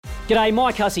G'day,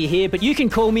 Mike Hussey here, but you can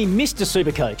call me Mr.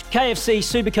 Supercoach. KFC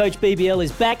Supercoach BBL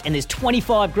is back and there's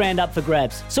 25 grand up for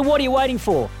grabs. So what are you waiting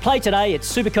for? Play today at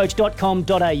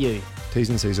supercoach.com.au. T's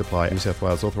and C's apply. New South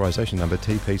Wales authorisation number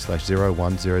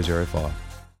TP/01005.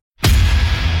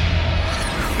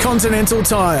 Continental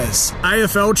Tires,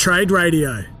 AFL Trade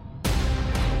Radio.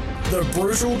 The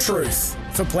brutal truth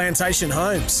for Plantation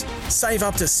Homes. Save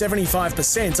up to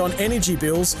 75% on energy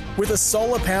bills with a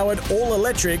solar-powered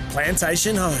all-electric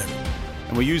Plantation Home.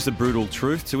 And we use the brutal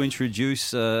truth to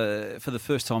introduce, for the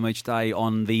first time each day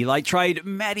on the late trade,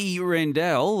 Matty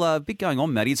Rendell. Big going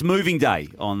on, Matty. It's moving day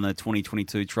on the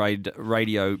 2022 trade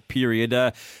radio period.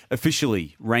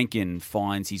 Officially, Rankin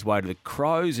finds his way to the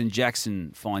Crows and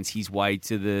Jackson finds his way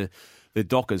to the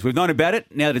Dockers. We've known about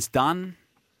it. Now that it's done,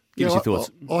 give us your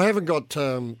thoughts. I haven't got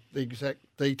the exact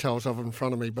details of it in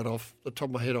front of me, but off the top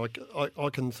of my head, I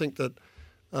can think that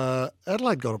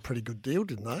Adelaide got a pretty good deal,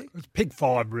 didn't they? It's pick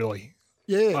five, really.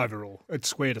 Yeah. Overall, it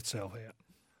squared itself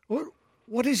out.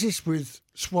 What is this with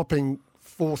swapping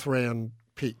fourth round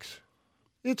picks?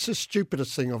 It's the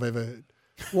stupidest thing I've ever heard.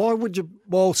 Why would you?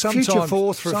 Well, future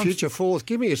fourth for a future fourth.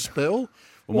 Give me a spell.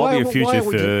 Well, might be a future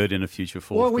third and a future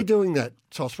fourth. Why are we doing that,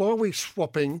 Toss? Why are we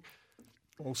swapping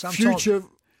future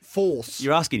fourths?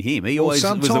 You're asking him. He always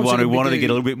was the one who wanted to get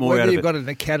a little bit more out of it. You've got an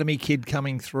academy kid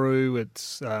coming through.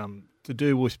 It's to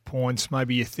do with points.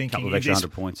 Maybe you're thinking couple of extra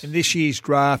 100 points. In this year's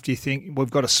draft, you think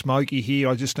we've got a smoky here.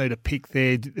 I just need a pick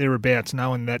thereabouts,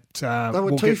 knowing that there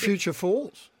were two future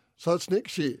fours, so it's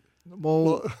next year.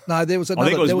 Well, no, there was another.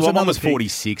 I think it was, one was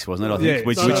 46, wasn't it? I think,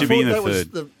 which would be in the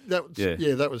third.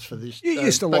 That was for this. You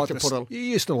used to like the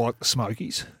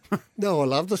Smokies. No, I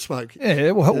love the Smokies. Yeah,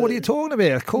 well, what are you talking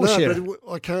about? Of course, but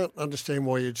I can't understand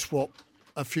why you'd swap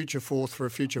a future fourth for a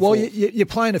future fourth. Well, you're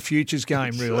playing a futures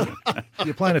game, really.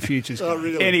 You're playing a futures game.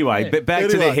 Really? Anyway, but back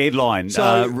to the headline.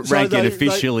 Rankin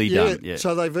officially done. Yeah.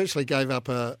 So they virtually gave up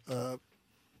a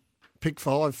pick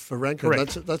 5 for Rankin.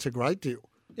 Correct. That's a great deal.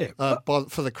 Yeah,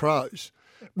 for the Crows.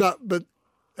 No,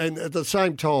 and at the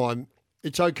same time,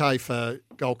 it's okay for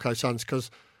Gold Coast Suns because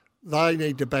they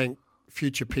need to bank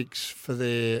future picks for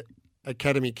their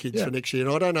academy kids for next year.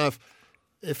 And I don't know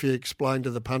if you explained to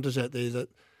the punters out there that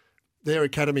their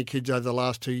academy kids over the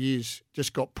last 2 years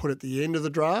just got put at the end of the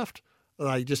draft.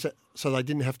 So they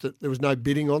didn't have to. There was no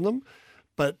bidding on them.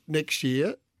 But this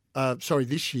year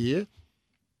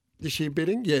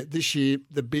bidding. Yeah, this year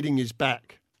the bidding is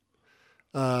back.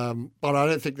 But I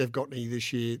don't think they've got any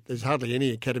this year. There's hardly any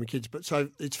academy kids. But so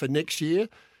it's for next year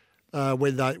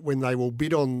when they will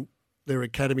bid on their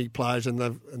academy players, and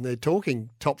they're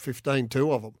talking top 15,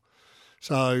 2 of them.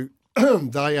 So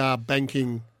they are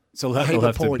banking. So they'll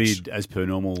have to bid as per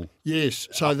normal. Yes.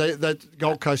 So that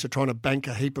Gold Coast are trying to bank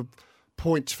a heap of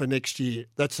points for next year.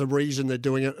 That's the reason they're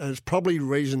doing it, and it's probably the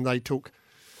reason they took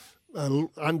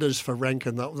unders for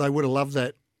Rankin. They would have loved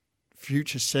that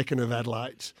future second of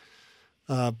Adelaide's.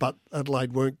 But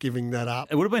Adelaide weren't giving that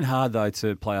up. It would have been hard, though,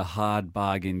 to play a hard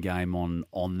bargain game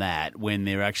on that when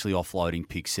they're actually offloading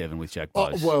pick 7 with Jack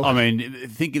Bose. I mean,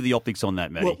 think of the optics on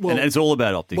that, Matty. And it's all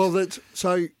about optics. Well,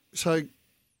 so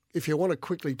if you want to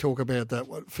quickly talk about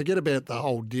that, forget about the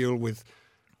whole deal with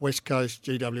West Coast,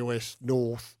 GWS,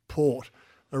 North, Port,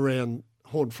 around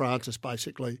Horne-Francis,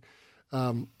 basically.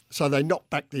 So they knocked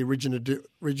back the original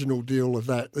deal of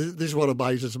that. This is what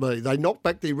amazes me. They knocked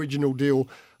back the original deal.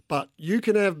 But you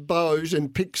can have Bose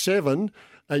and pick 7,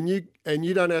 and you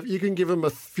can give them a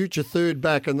future third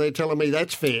back, and they're telling me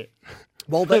that's fair.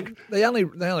 Well, I'll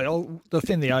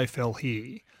defend the AFL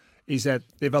here is that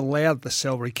they've allowed the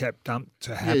salary cap dump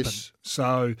to happen. Yes.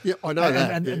 So yeah, I know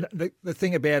that. And the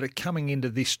thing about it, coming into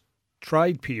this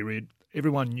trade period,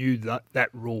 everyone knew that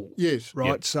rule. Yes. Right.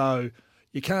 Yep. So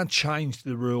you can't change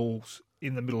the rules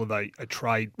in the middle of a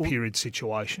trade period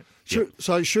situation.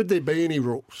 So should there be any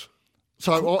rules?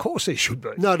 So of course there should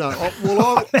be. No.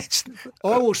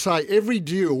 I will say every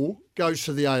deal goes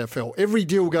to the AFL. Every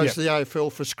deal goes to the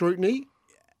AFL for scrutiny.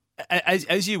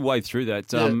 As you wade through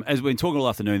that, as we've been talking all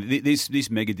afternoon,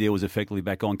 this mega deal was effectively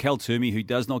back on. Cal Toomey, who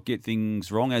does not get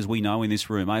things wrong, as we know in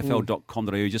this room,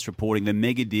 AFL.com.au, just reporting the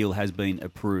mega deal has been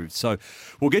approved. So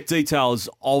we'll get details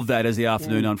of that as the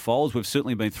afternoon unfolds. We've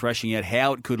certainly been thrashing out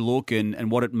how it could look and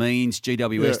what it means,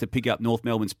 GWS to pick up North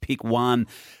Melbourne's pick 1.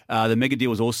 The mega deal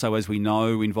was also, as we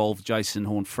know, involved Jason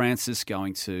Horne-Francis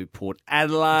going to Port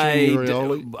Adelaide.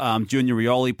 Junior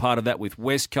Rioli, part of that with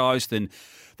West Coast, and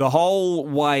the whole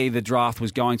way the draft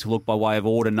was going to look by way of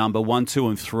order number 1, 2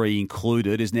 and 3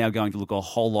 included is now going to look a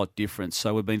whole lot different.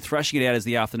 So we've been thrashing it out as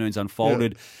the afternoons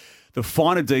unfolded. the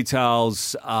finer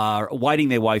details are wading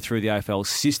their way through the AFL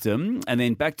system. And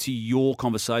then back to your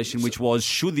conversation, which was,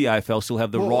 should the AFL still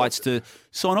have the rights to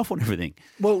sign off on everything?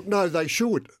 Well, no, they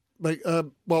should.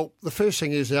 Well, the first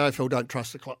thing is the AFL don't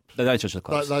trust the clubs. They don't trust the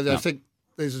clubs. They think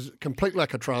there's a complete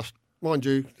lack of trust. Mind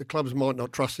you, the clubs might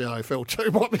not trust the AFL too.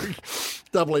 Might be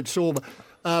double-edged sword.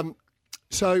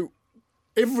 So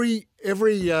every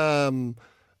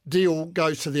deal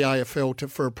goes to the AFL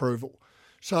for approval.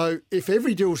 So if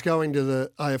every deal's going to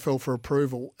the AFL for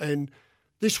approval, and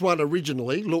this one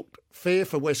originally looked fair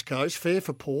for West Coast, fair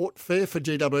for Port, fair for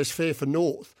GWS, fair for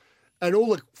North, and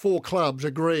all the 4 clubs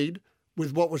agreed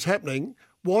with what was happening,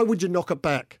 why would you knock it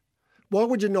back? Why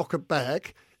would you knock it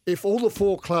back if all the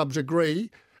 4 clubs agree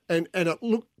and it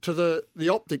looked to the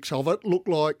optics of it looked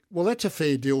like, well, that's a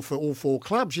fair deal for all 4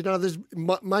 clubs. You know, there's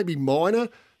maybe minor,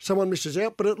 someone misses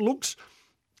out, but it looks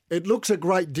a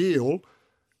great deal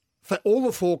for all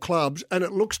the 4 clubs, and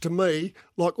it looks to me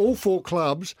like all 4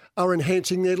 clubs are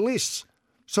enhancing their lists.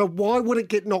 So why would it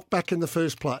get knocked back in the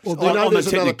first place? Well, on the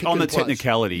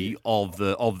technicality of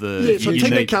the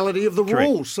technicality of the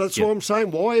rules. That's what I'm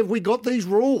saying. Why have we got these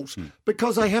rules?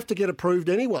 Because they have to get approved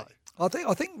anyway. I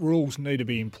think rules need to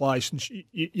be in place. And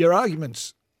your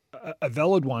argument's a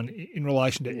valid one in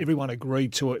relation to everyone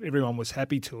agreed to it, everyone was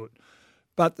happy to it.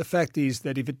 But the fact is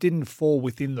that if it didn't fall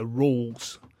within the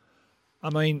rules, I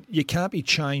mean, you can't be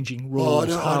changing rules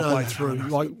halfway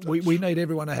through. We need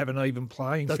everyone to have an even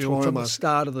playing field from the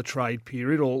start of the trade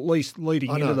period, or at least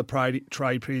leading into the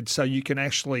trade period, so you can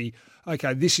actually,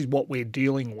 okay, this is what we're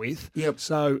dealing with. Yep.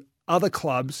 So other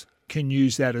clubs can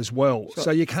use that as well.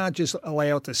 So you can't just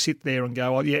allow it to sit there and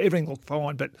go, oh, yeah, everything looked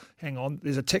fine, but hang on,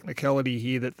 there's a technicality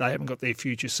here that they haven't got their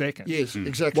future second. Yes,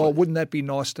 exactly. Well, wouldn't that be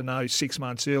nice to know 6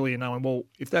 months earlier, knowing, well,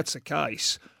 if that's the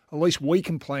case, at least we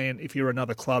can plan, if you're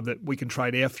another club, that we can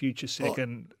trade our future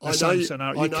second. I know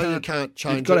you can't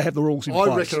change. You've got to have the rules in place.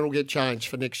 I reckon it'll get changed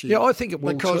for next year. Yeah, I think it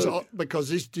will because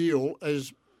this deal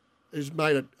has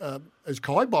made it has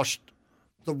kiboshed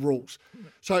the rules.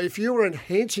 So if you're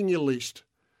enhancing your list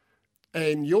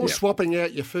and you're swapping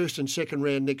out your first and second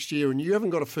round next year, and you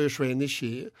haven't got a first round this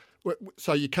year,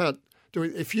 so you can't do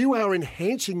it. If you are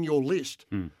enhancing your list,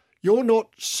 you're not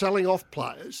selling off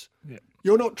players. Yeah.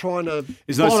 You're not trying to.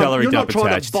 There's no salary dump attached. You're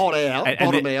not trying to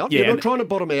bottom out. You're not trying to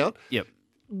bottom out. Yep.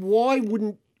 Why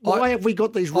have we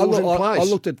got these rules in place? I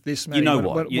looked at this, Matty. You know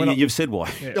why? You've said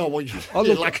why. Yeah. Oh, well,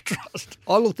 you lack trust.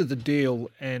 I looked at the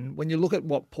deal, and when you look at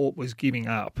what Port was giving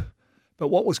up, but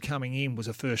what was coming in was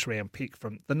a first round pick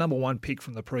from the number 1 pick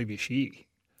from the previous year.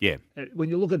 Yeah. When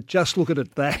you look at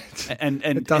that, and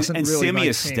it doesn't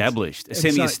really semi-established, make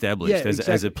sense.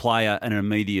 As a player and an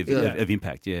immediate of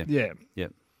impact. Yeah. Yeah.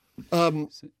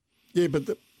 Yeah.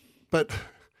 But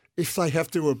if they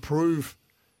have to approve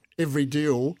every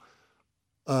deal,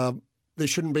 there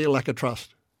shouldn't be a lack of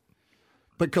trust,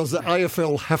 because the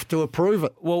AFL have to approve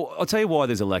it. Well, I'll tell you why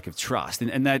there's a lack of trust,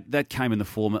 and that came in the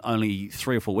form only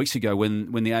 3 or 4 weeks ago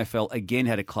when the AFL again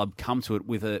had a club come to it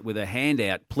with a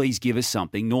handout. Please give us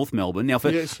something, North Melbourne. Now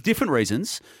for different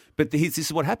reasons, but this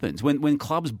is what happens when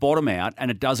clubs bottom out and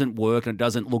it doesn't work and it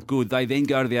doesn't look good. They then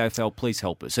go to the AFL. Please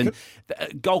help us. And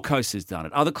Gold Coast has done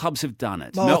it. Other clubs have done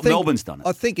it. Melbourne's done it.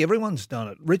 I think everyone's done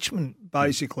it. Richmond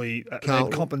basically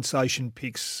had compensation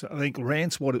picks. I think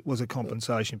Rance was a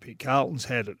compensation pick. Carlton's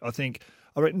had it. I think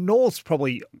North's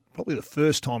probably the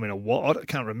first time in a while. I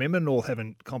can't remember North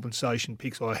having compensation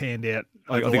picks or a handout.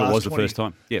 I think it was the first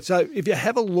time. Yep. So if you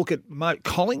have a look at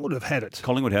Collingwood have had it.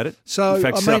 Collingwood had it. So in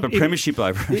fact, set up a premiership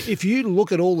over it. If you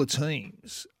look at all the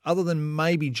teams, other than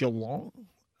maybe Geelong,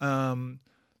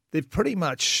 they've pretty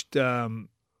much have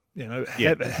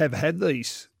had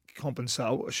these.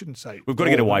 I shouldn't say. We've got to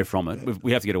get away from it.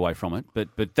 We have to get away from it.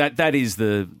 But that is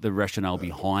the rationale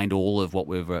behind all of what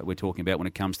we're talking about when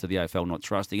it comes to the AFL not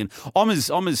trusting. And I'm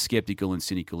as sceptical and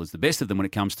cynical as the best of them when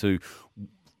it comes to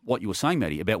what you were saying,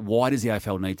 Matty, about why does the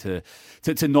AFL need to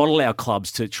not allow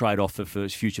clubs to trade off for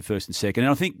future first and second.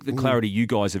 And I think the clarity you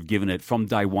guys have given it from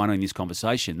day one in this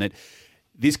conversation that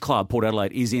this club, Port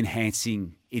Adelaide, is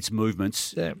enhancing its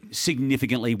movements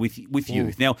significantly with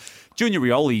youth. Now, Junior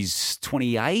Rioli's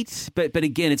 28, but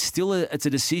again, it's still a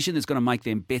decision that's going to make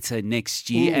them better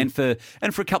next year and for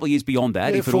a couple of years beyond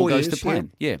that if it all goes to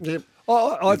plan. Yeah.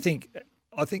 I think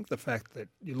the fact that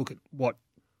you look at what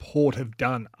Port have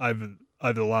done over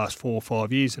the last 4 or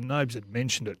 5 years, and Nobes had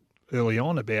mentioned it early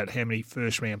on about how many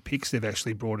first-round picks they've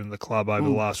actually brought in the club over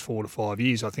the last 4 to 5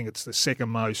 years. I think it's the second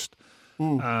most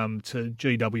to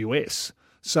GWS.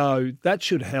 So that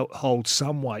should hold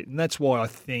some weight, and that's why I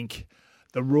think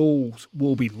the rules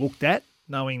will be looked at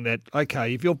knowing that,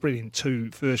 okay, if you're bringing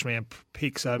 2 first-round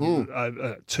picks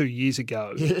over 2 years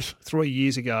ago, 3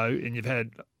 years ago, and you've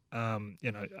had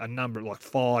a number like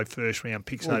 5 first-round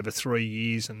picks over 3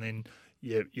 years, and then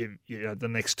the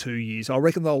next 2 years, I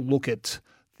reckon they'll look at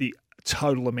the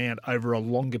total amount over a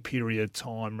longer period of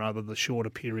time rather than the shorter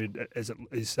period as it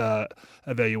is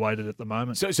evaluated at the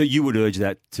moment. So you would urge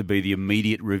that to be the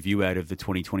immediate review out of the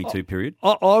 2022 period?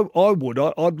 I would.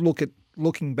 I'd look at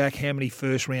looking back how many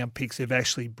first-round picks they've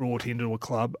actually brought into a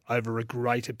club over a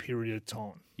greater period of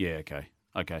time. Yeah,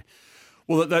 okay.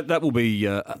 Well, that will be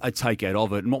a takeout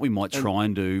of it. And what we might try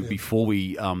and do before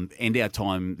we end our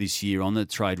time this year on the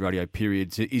Trade Radio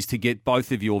period is to get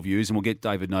both of your views, and we'll get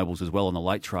David Nobles as well on the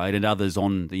late trade and others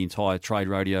on the entire Trade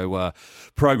Radio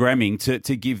programming to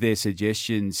give their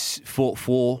suggestions for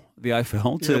the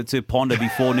AFL to ponder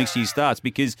before next year starts.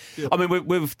 Because, I mean,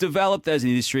 we've developed as an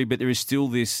industry, but there is still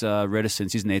this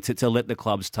reticence, isn't there, to let the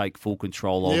clubs take full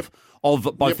control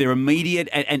of both their immediate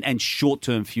and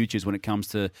short-term futures when it comes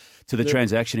to the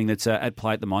transactioning that's at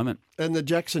play at the moment. And the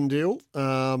Jackson deal,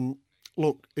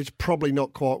 look, it's probably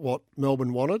not quite what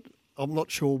Melbourne wanted. I'm not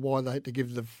sure why they had to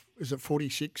give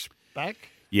 46 back?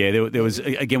 Yeah, there was,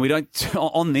 again, we don't,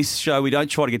 on this show, we don't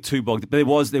try to get too bogged, but there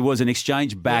was an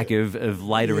exchange back of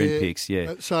later end picks,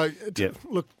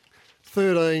 Look,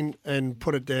 13 and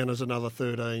put it down as another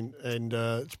 13, and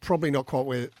it's probably not quite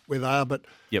where they are, but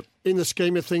in the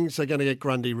scheme of things, they're going to get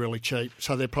Grundy really cheap,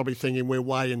 so they're probably thinking we're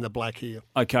way in the black here.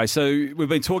 Okay, so we've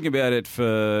been talking about it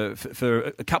for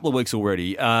a couple of weeks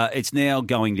already. It's now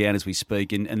going down as we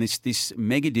speak, and this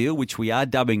mega deal, which we are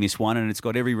dubbing this one, and it's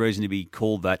got every reason to be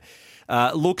called that,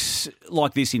 looks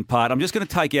like this in part. I'm just going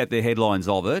to take out the headlines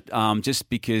of it, just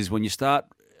because when you start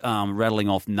rattling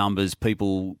off numbers,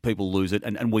 people lose it,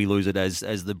 and we lose it as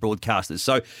the broadcasters.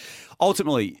 So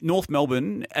ultimately, North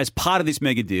Melbourne, as part of this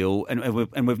mega deal,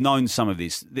 and we've known some of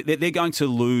this, they're going to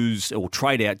lose or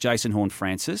trade out Jason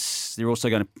Horne-Francis. They're also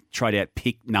going to trade out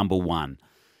pick number 1.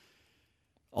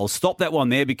 I'll stop that one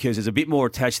there because there's a bit more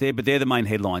attached there, but they're the main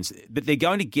headlines. But they're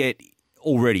going to get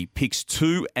already picks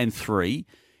 2 and 3,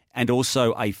 and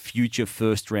also a future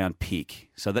first-round pick.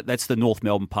 So that's the North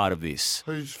Melbourne part of this.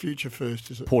 Whose future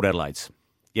first is it? Port Adelaide's.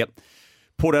 Yep.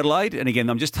 Port Adelaide, and again,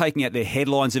 I'm just taking out the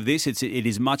headlines of this. It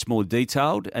is much more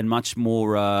detailed and much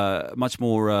more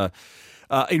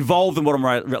involved than what I'm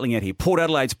rattling out here. Port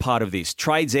Adelaide's part of this.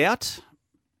 Trades out.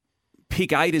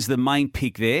 Pick 8 is the main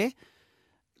pick there.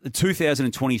 The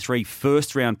 2023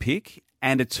 first-round pick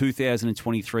and a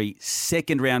 2023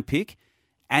 second-round pick,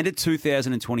 and a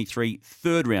 2023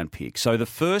 third-round pick. So the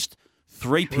first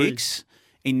 3 picks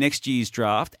in next year's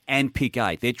draft and pick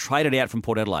 8, they're traded out from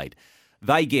Port Adelaide.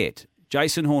 They get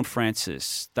Jason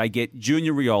Horne-Francis. They get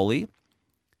Junior Rioli.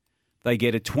 They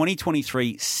get a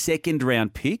 2023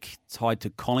 second-round pick tied to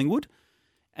Collingwood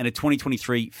and a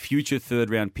 2023 future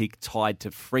third-round pick tied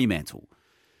to Fremantle.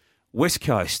 West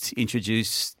Coast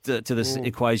introduced to this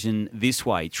equation this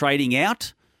way. Trading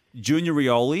out Junior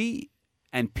Rioli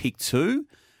and pick 2.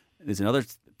 There's another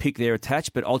pick there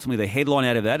attached, but ultimately the headline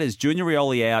out of that is Junior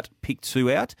Rioli out, pick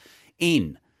 2 out,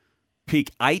 in pick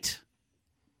 8,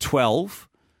 12,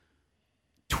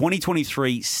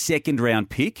 2023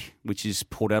 second-round pick, which is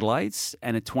Port Adelaide's,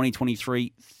 and a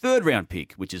 2023 third-round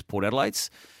pick, which is Port Adelaide's,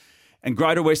 and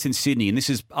Greater Western Sydney, and this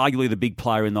is arguably the big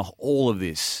player in all of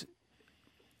this,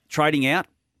 trading out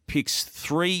picks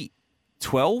 3,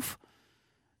 12,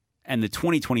 and the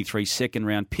 2023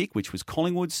 second-round pick, which was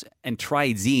Collingwood's, and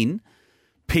trades in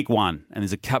pick 1. And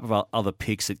there's a couple of other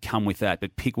picks that come with that,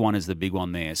 but pick 1 is the big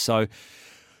one there. So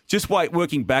just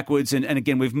working backwards, and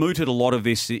again, we've mooted a lot of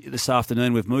this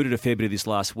afternoon. We've mooted a fair bit of this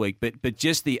last week, but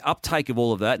just the uptake of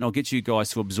all of that, and I'll get you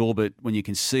guys to absorb it when you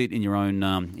can see it in your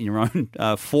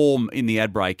own form in the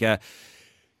ad break.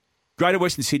 Greater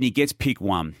Western Sydney gets pick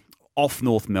 1 off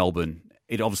North Melbourne.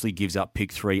 It obviously gives up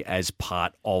pick 3 as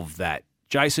part of that.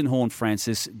 Jason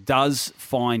Horne-Francis does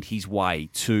find his way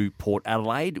to Port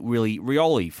Adelaide. Really,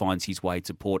 Rioli finds his way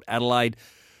to Port Adelaide.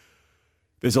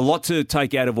 There's a lot to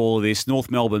take out of all of this.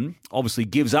 North Melbourne obviously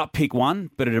gives up pick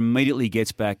 1, but it immediately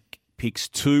gets back picks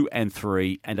 2 and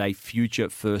 3 and a future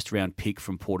first-round pick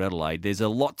from Port Adelaide. There's a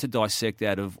lot to dissect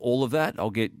out of all of that. I'll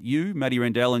get you, Matty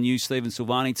Rendell, and you, Stephen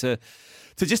Silvani,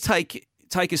 to just take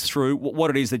us through what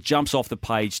it is that jumps off the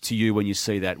page to you when you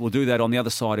see that. We'll do that on the other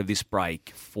side of this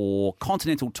break for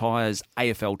Continental Tire's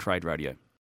AFL Trade Radio.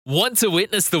 Want to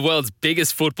witness the world's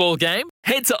biggest football game?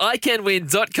 Head to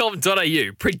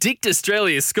iCanWin.com.au, predict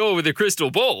Australia's score with a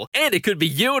crystal ball, and it could be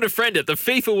you and a friend at the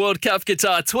FIFA World Cup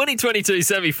Qatar 2022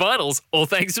 semi-finals, all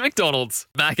thanks to McDonald's.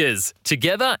 Maccas,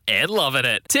 together and loving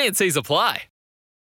it. TNCs apply.